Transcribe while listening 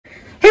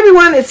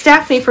everyone, it's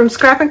Daphne from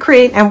Scrap and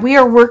Create, and we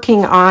are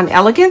working on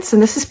Elegance,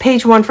 and this is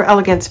page 1 for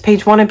Elegance.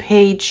 Page 1 and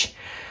page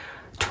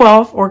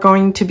 12 are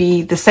going to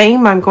be the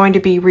same. I'm going to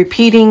be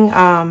repeating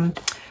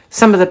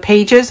some of the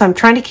pages. I'm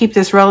trying to keep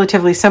this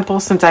relatively simple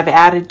since I've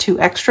added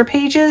 2 extra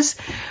pages.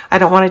 I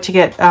don't want it to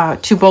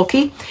get too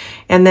bulky,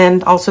 and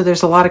then also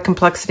there's a lot of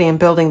complexity in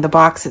building the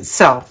box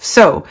itself.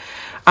 So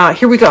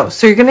here we go.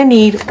 So you're going to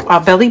need a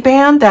belly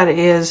band that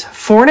is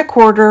 4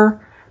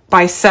 1/4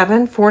 by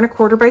 7, 4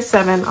 1/4 by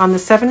 7. On the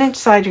 7-inch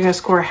side, you're going to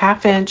score a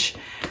 1/2 inch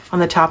on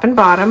the top and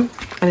bottom,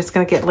 and it's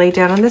going to get laid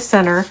down in the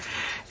center.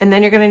 And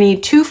then you're going to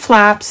need 2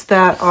 flaps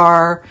that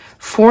are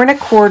 4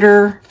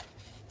 1/4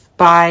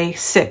 by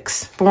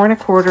 6, 4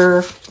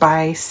 1/4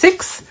 by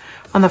 6.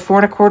 On the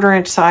 4 1/4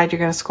 inch side, you're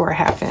going to score a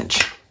 1/2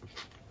 inch.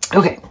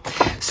 Okay,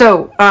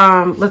 so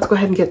let's go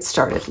ahead and get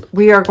started.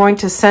 We are going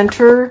to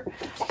center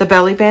the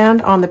belly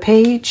band on the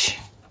page,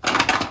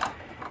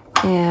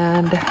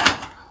 and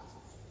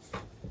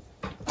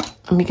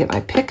let me get my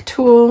pick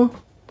tool,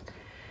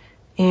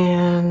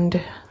 and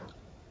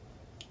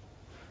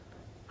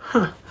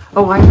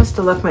oh, I must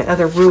have left my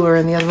other ruler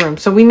in the other room.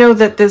 So we know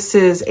that this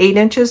is 8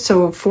 inches,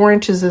 so 4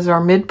 inches is our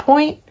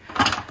midpoint.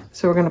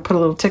 So we're going to put a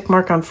little tick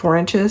mark on 4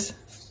 inches.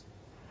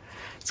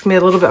 It's going to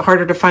be a little bit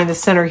harder to find the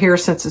center here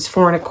since it's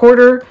 4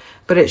 1/4,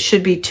 but it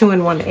should be 2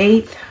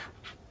 1/8.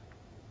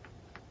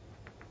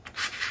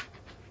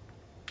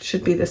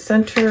 Should be the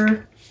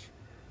center.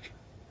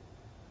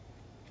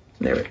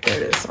 There it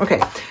is. Okay,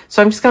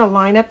 so I'm just going to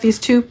line up these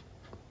 2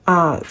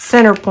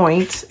 center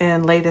points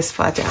and lay this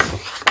flat down.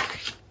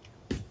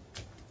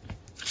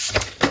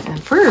 And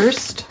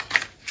first,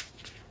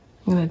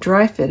 I'm going to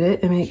dry fit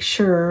it and make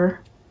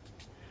sure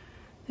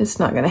it's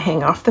not going to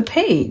hang off the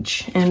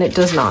page, and it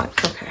does not.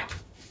 Okay.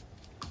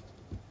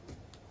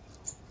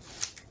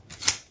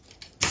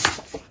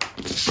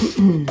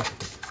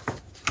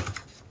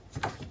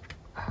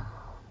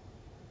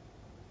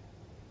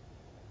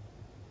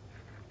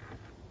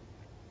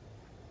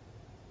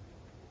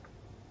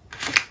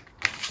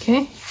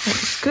 Okay,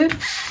 that's good.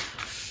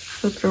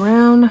 Flip it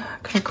around,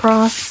 cut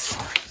across.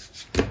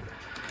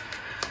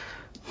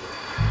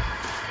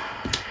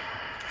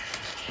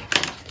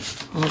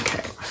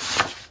 Okay.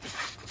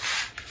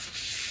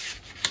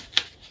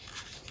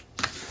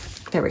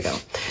 There we go.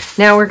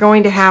 Now we're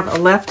going to have a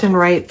left and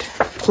right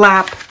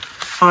flap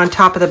on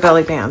top of the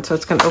belly band. So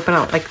it's going to open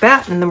out like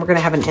that, and then we're going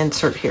to have an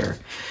insert here.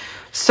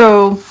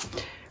 So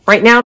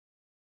right now,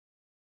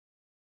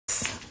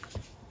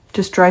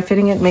 just dry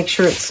fitting it, make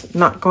sure it's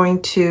not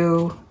going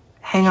to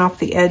hang off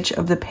the edge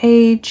of the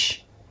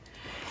page.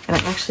 And I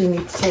actually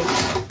need to take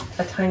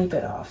a tiny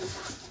bit off.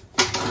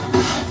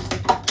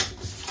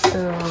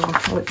 So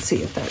let's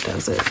see if that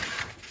does it.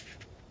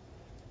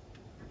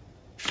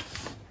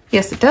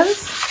 Yes, it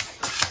does.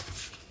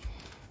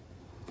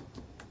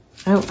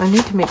 Oh, I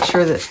need to make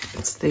sure that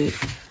it's the,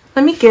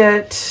 let me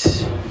get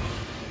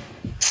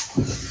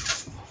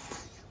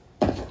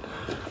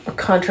a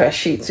contrast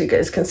sheet so you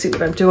guys can see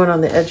what I'm doing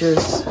on the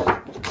edges.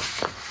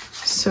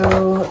 So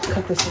let's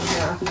cut this in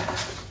half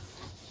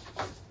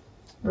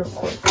real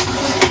quick.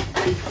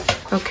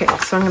 Okay,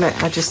 so I'm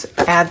gonna just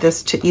add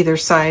this to either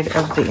side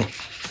of the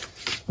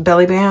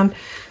belly band.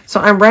 So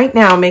I'm right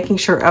now making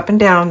sure up and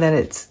down that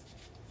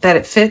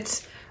it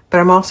fits, but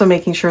I'm also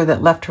making sure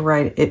that left to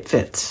right it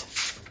fits.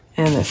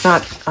 And it's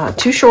not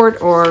too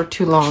short or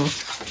too long,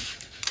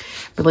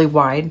 really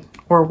wide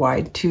or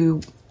wide,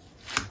 too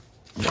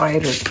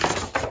wide or...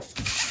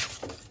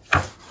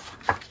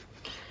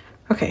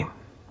 Okay.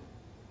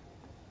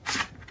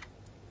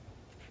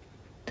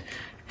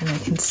 And I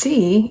can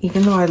see,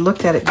 even though I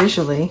looked at it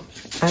visually,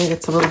 I think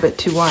it's a little bit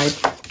too wide.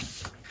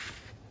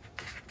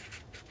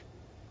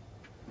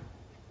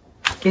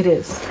 It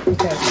is.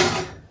 Okay.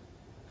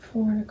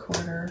 4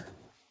 1/4.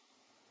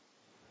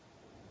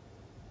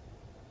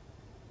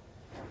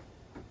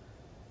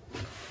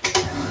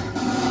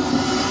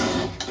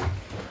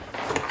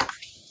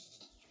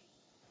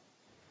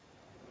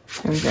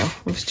 There we go.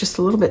 It was just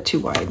a little bit too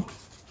wide.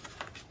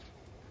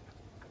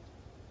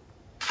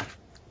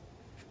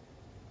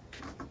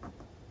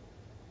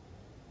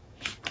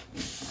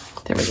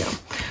 There we go.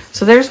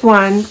 So there's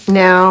one.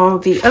 Now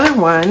the other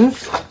one,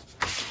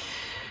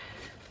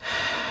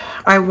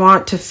 I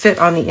want to fit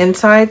on the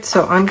inside,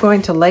 so I'm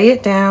going to lay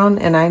it down,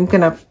 and I'm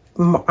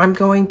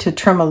going to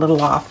trim a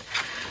little off.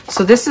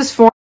 So this is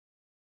for,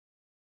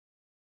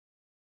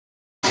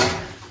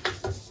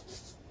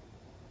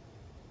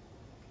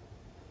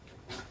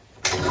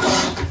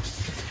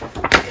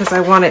 because I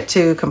want it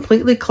to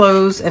completely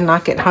close and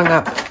not get hung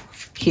up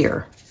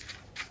here.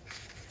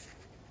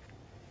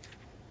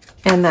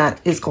 And that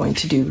is going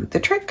to do the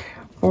trick.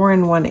 4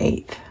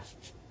 1/8.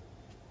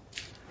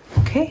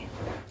 Okay.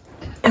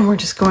 And we're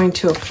just going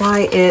to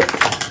apply it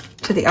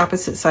to the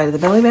opposite side of the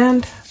belly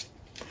band.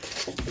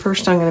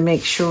 First, I'm going to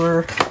make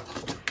sure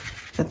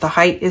that the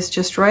height is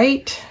just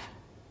right.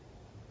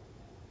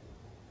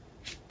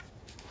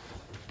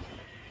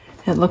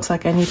 It looks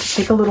like I need to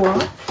take a little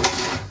off.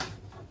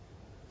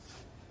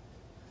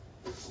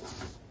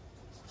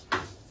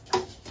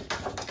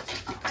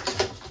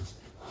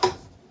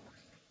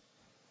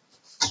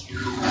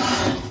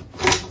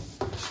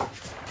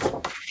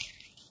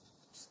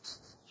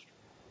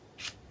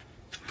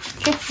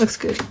 Looks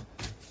good.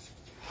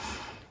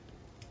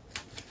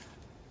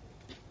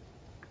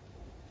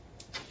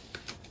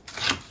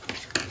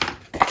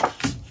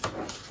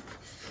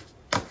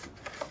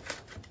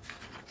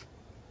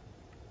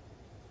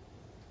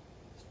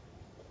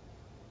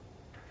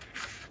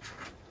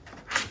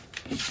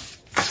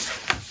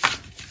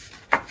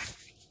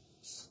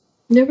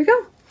 There we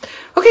go.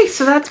 Okay,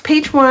 so that's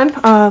page 1.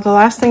 The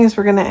last thing is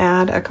we're going to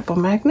add a couple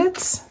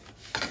magnets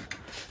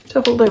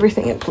to hold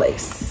everything in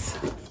place.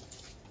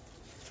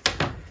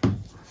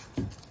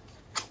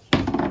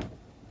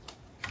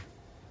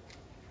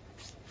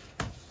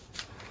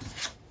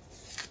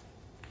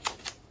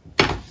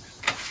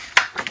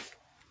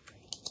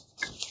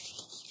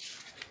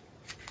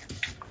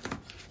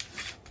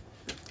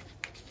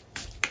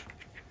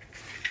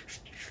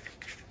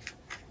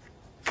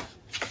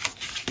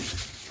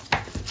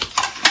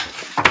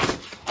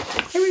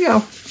 Go.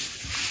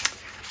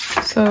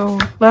 So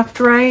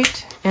left,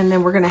 right, and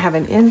then we're going to have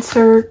an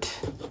insert.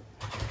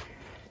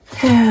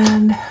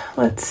 And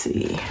let's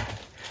see.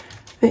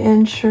 The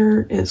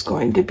insert is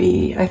going to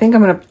be, I think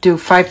I'm going to do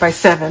 5 by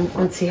 7.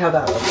 Let's see how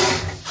that looks.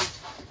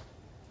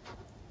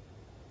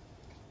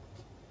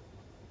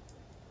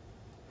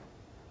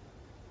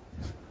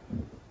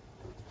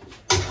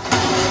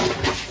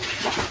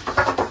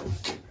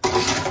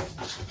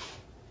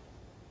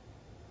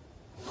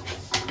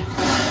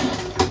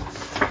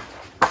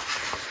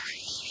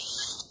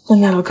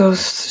 And that'll go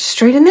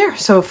straight in there.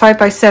 So 5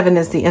 by 7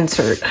 is the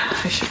insert.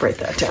 I should write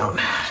that down.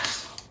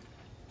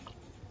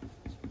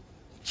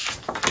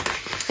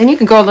 And you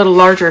can go a little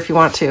larger if you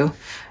want to.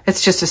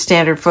 It's just a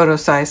standard photo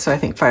size, so I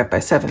think 5 by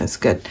 7 is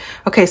good.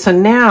 Okay, so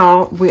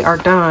now we are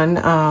done.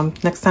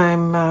 Next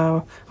time,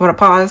 I want to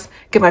pause,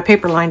 get my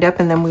paper lined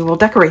up, and then we will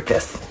decorate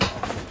this.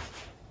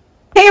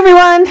 Hey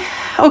everyone.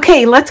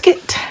 Okay, let's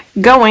get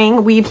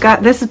going. We've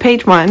got, this is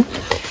page 1.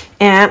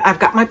 And I've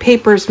got my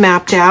papers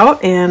mapped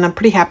out, and I'm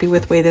pretty happy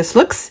with the way this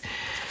looks.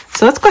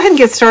 So let's go ahead and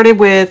get started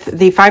with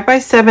the 5 by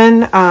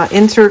 7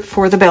 insert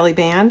for the belly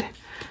band.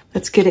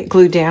 Let's get it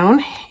glued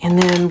down, and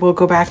then we'll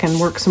go back and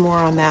work some more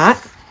on that.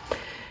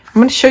 I'm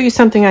going to show you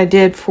something I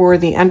did for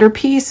the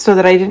underpiece so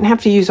that I didn't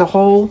have to use a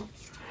whole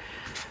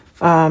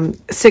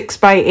 6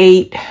 by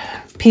 8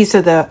 piece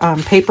of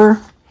the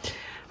paper.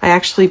 I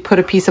actually put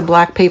a piece of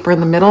black paper in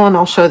the middle, and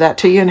I'll show that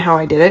to you and how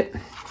I did it.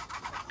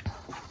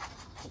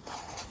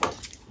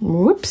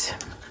 Whoops.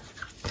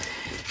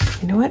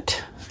 You know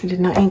what? I did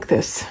not ink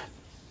this.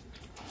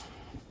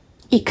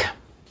 Eek.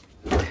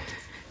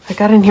 I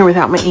got in here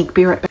without my ink.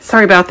 Be right back.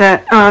 Sorry about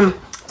that.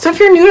 So if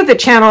you're new to the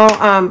channel,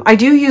 I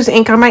do use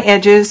ink on my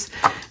edges,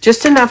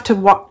 just enough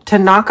to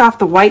knock off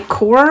the white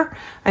core.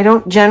 I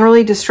don't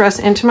generally distress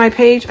into my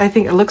page. I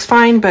think it looks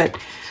fine, but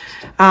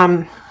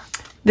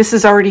this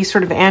is already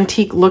sort of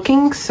antique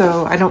looking,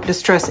 so I don't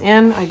distress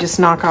in. I just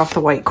knock off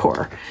the white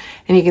core.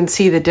 And you can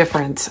see the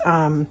difference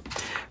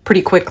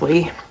pretty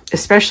quickly,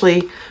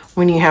 especially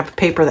when you have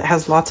paper that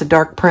has lots of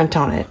dark print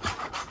on it.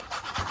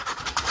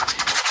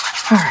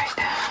 All right.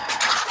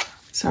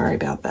 Sorry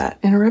about that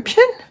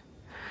interruption.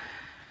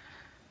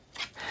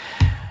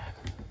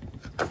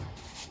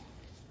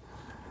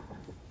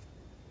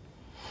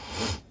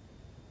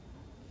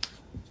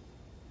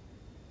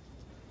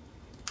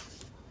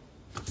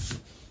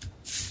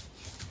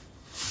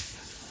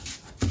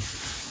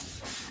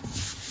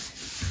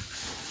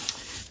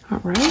 All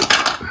right.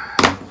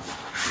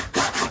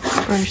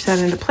 Brush that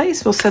into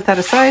place. We'll set that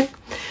aside.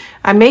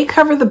 I may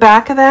cover the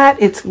back of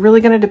that. It's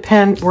really going to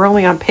depend. We're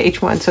only on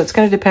page 1, so it's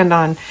going to depend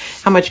on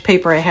how much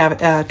paper I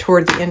have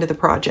toward the end of the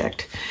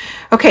project.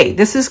 Okay,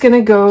 this is going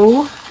to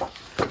go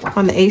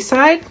on the A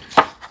side.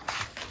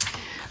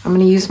 I'm going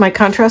to use my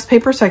contrast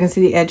paper so I can see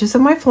the edges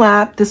of my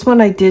flap. This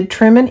one I did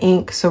trim and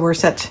ink, so we're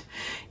set.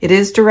 It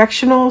is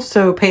directional,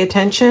 so pay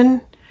attention.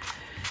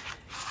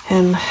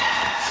 And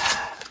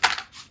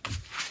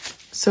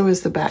so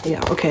is the back.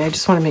 Yeah, okay, I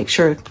just want to make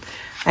sure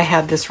I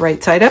have this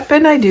right side up,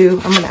 and I do.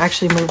 I'm going to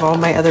actually move all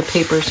my other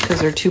papers because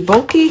they're too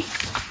bulky.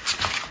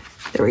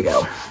 There we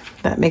go.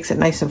 That makes it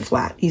nice and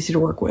flat, easy to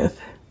work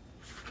with.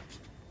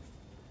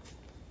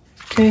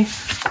 Okay.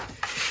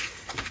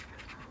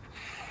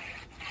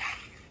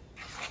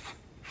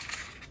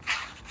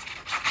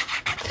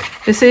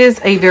 This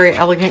is a very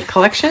elegant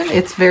collection.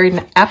 It's very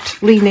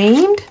aptly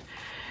named.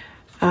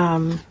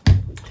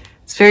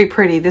 It's very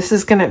pretty. This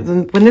is gonna,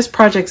 when this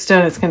project's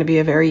done, it's gonna be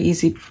a very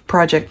easy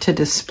project to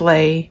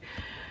display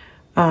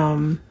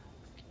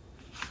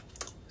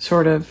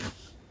sort of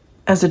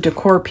as a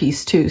decor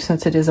piece too,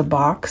 since it is a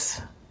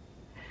box.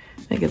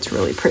 I think it's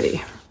really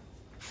pretty.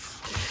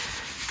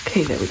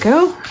 Okay, there we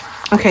go.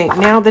 Okay,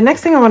 now the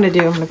next thing I want to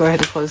do, I'm going to go ahead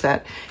and close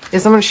that,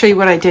 is I'm going to show you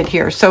what I did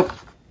here. So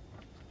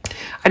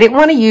I didn't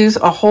want to use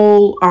a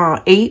whole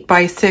 8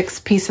 by 6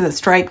 piece of the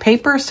striped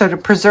paper. So to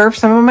preserve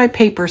some of my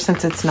paper,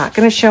 since it's not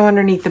going to show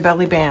underneath the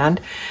belly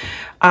band,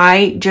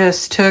 I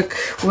just took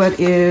what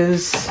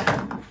is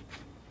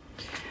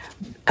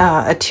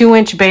a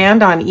 2-inch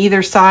band on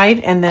either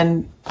side and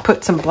then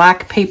put some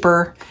black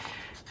paper.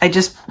 I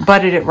just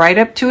butted it right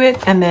up to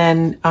it and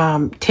then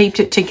taped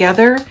it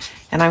together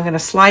And I'm going to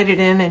slide it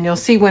in, and you'll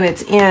see when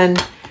it's in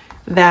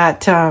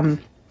that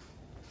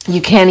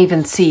you can't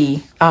even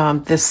see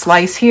this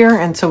slice here.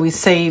 And so we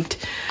saved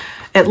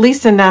at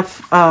least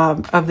enough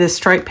of this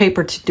stripe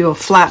paper to do a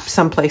flap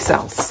someplace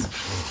else.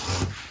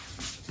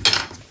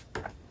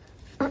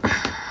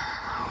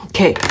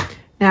 Okay,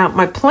 now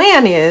my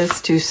plan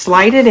is to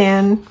slide it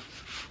in.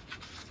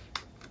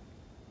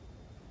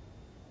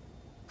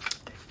 I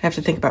have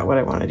to think about what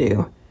I want to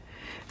do.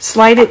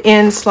 Slide it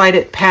in, slide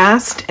it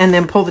past, and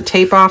then pull the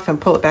tape off and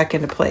pull it back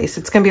into place.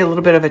 It's going to be a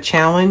little bit of a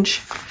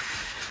challenge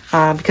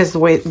because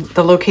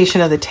the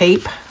location of the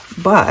tape,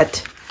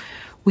 but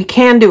we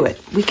can do it.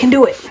 We can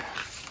do it. So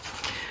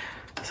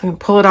I'm going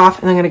to pull it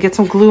off, and I'm going to get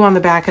some glue on the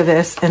back of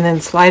this and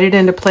then slide it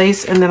into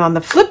place. And then on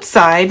the flip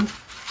side,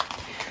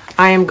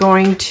 I am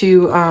going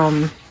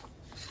to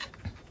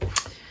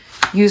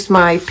use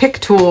my pick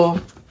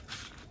tool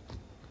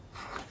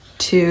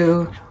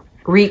to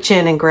reach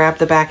in and grab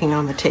the backing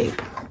on the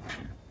tape.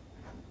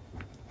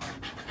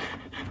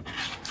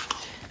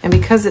 And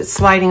because it's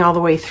sliding all the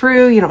way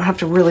through, you don't have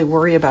to really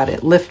worry about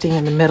it lifting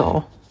in the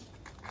middle.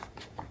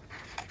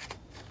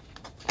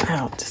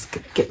 I'll just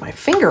get my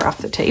finger off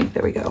the tape.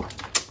 There we go.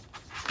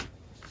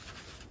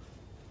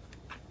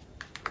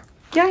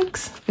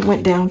 Yikes, it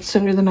went down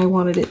sooner than I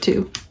wanted it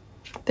to.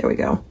 There we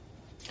go.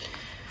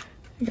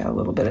 I got a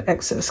little bit of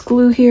excess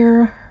glue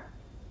here.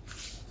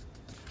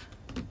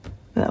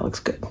 That looks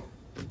good.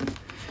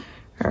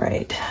 All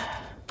right.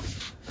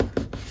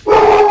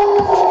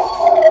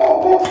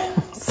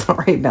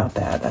 Sorry about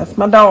that. That's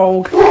my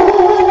dog.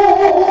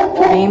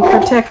 Being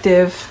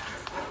protective.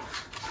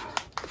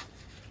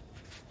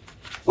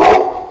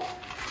 I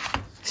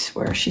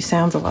swear she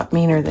sounds a lot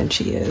meaner than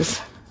she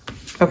is.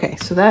 Okay,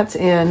 so that's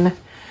in.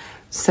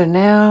 So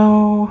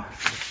now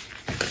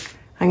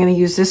I'm going to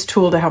use this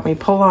tool to help me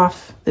pull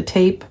off the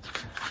tape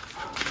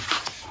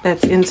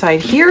that's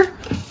inside here.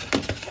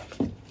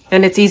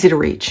 And it's easy to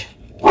reach.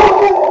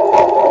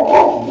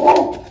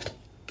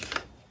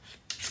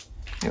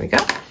 There we go.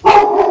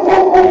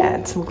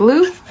 Add some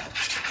glue.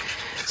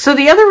 So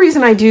the other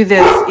reason I do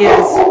this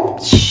is,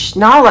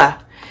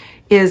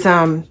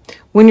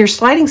 when you're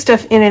sliding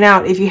stuff in and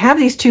out, if you have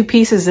these two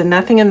pieces and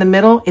nothing in the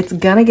middle, it's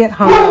gonna get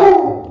hung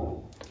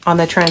up on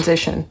the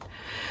transition.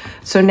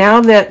 So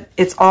now that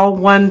it's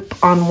all on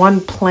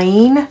one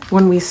plane,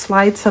 when we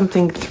slide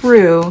something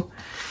through,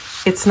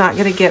 it's not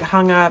gonna get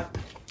hung up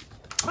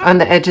on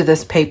the edge of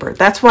this paper.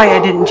 That's why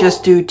I didn't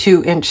just do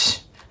 2-inch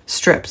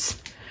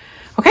strips.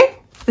 Okay,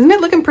 isn't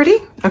it looking pretty?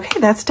 Okay,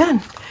 that's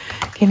done.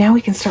 Okay, now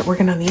we can start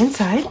working on the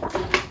inside.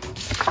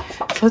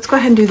 So let's go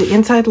ahead and do the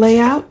inside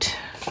layout.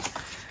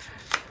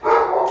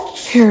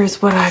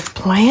 Here's what I've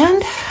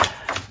planned.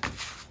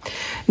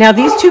 Now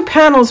these two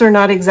panels are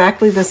not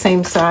exactly the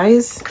same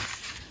size,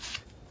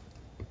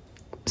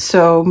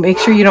 so make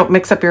sure you don't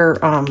mix up your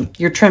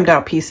trimmed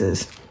out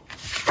pieces.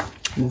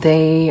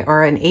 They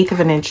are 1/8 of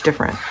an inch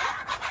different.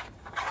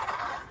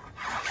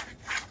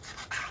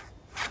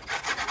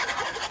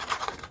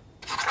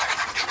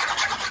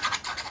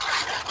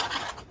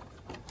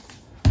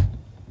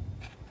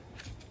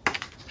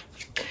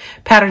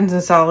 Patterns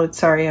and Solids,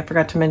 sorry, I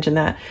forgot to mention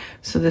that.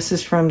 So this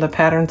is from the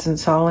Patterns and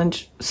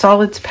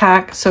Solids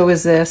pack. So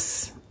is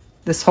this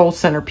whole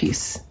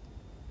centerpiece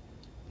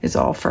is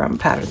all from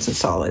Patterns and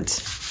Solids.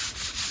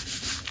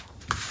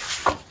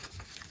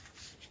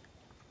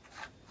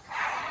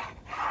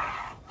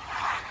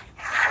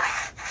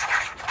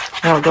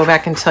 And I'll go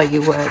back and tell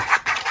you what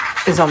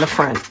is on the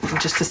front in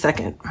just a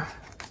second.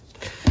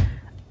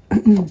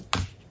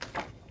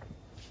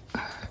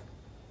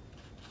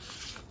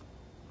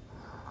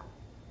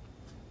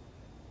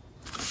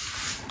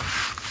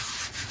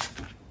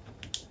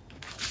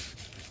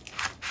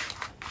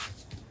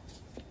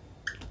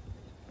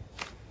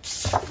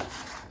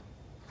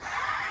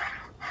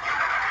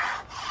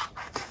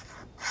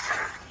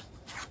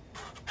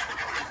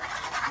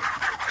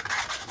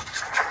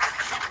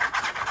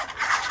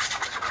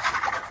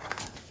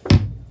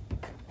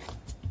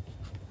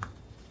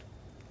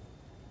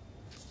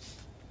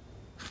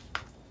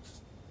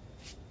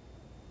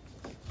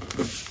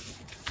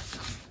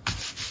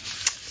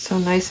 So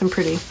nice and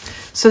pretty.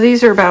 So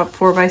these are about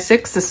 4 by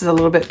 6. This is a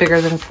little bit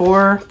bigger than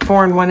 4,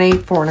 4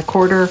 1/8, 4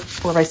 1/4,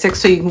 4 by 6.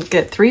 So you can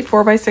get 3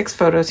 4 by 6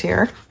 photos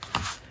here.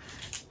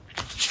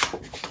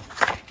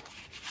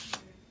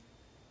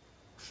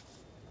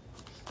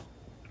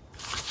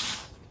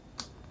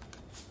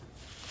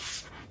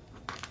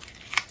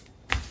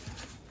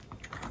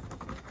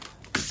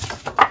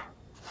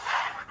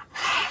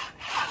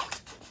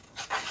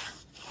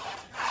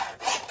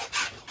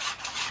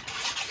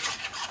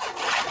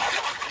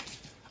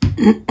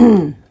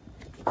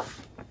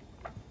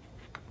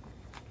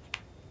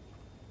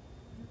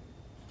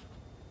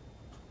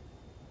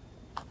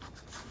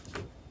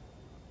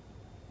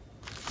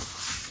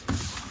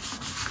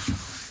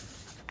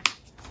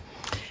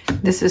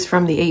 This is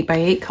from the 8 by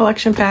 8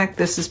 collection pack.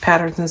 This is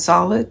Patterns and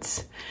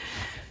Solids.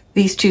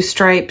 These two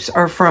stripes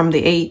are from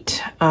the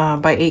 8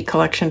 by 8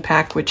 collection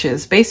pack, which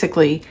is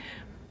basically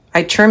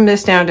I trimmed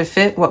this down to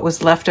fit. What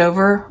was left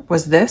over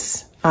was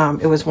this.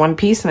 It was one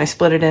piece, and I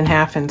split it in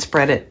half and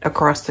spread it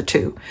across the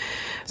two.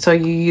 So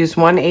you use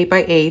one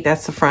 8x8,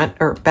 that's the front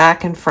or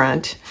back and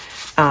front.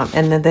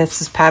 And then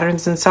this is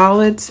patterns and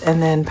solids,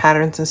 and then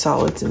patterns and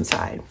solids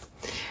inside.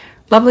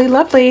 Lovely,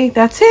 lovely.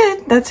 That's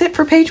it. That's it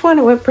for page 1.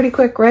 It went pretty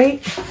quick,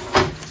 right?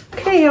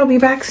 Okay, I'll be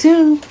back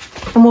soon,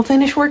 and we'll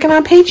finish working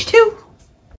on page 2.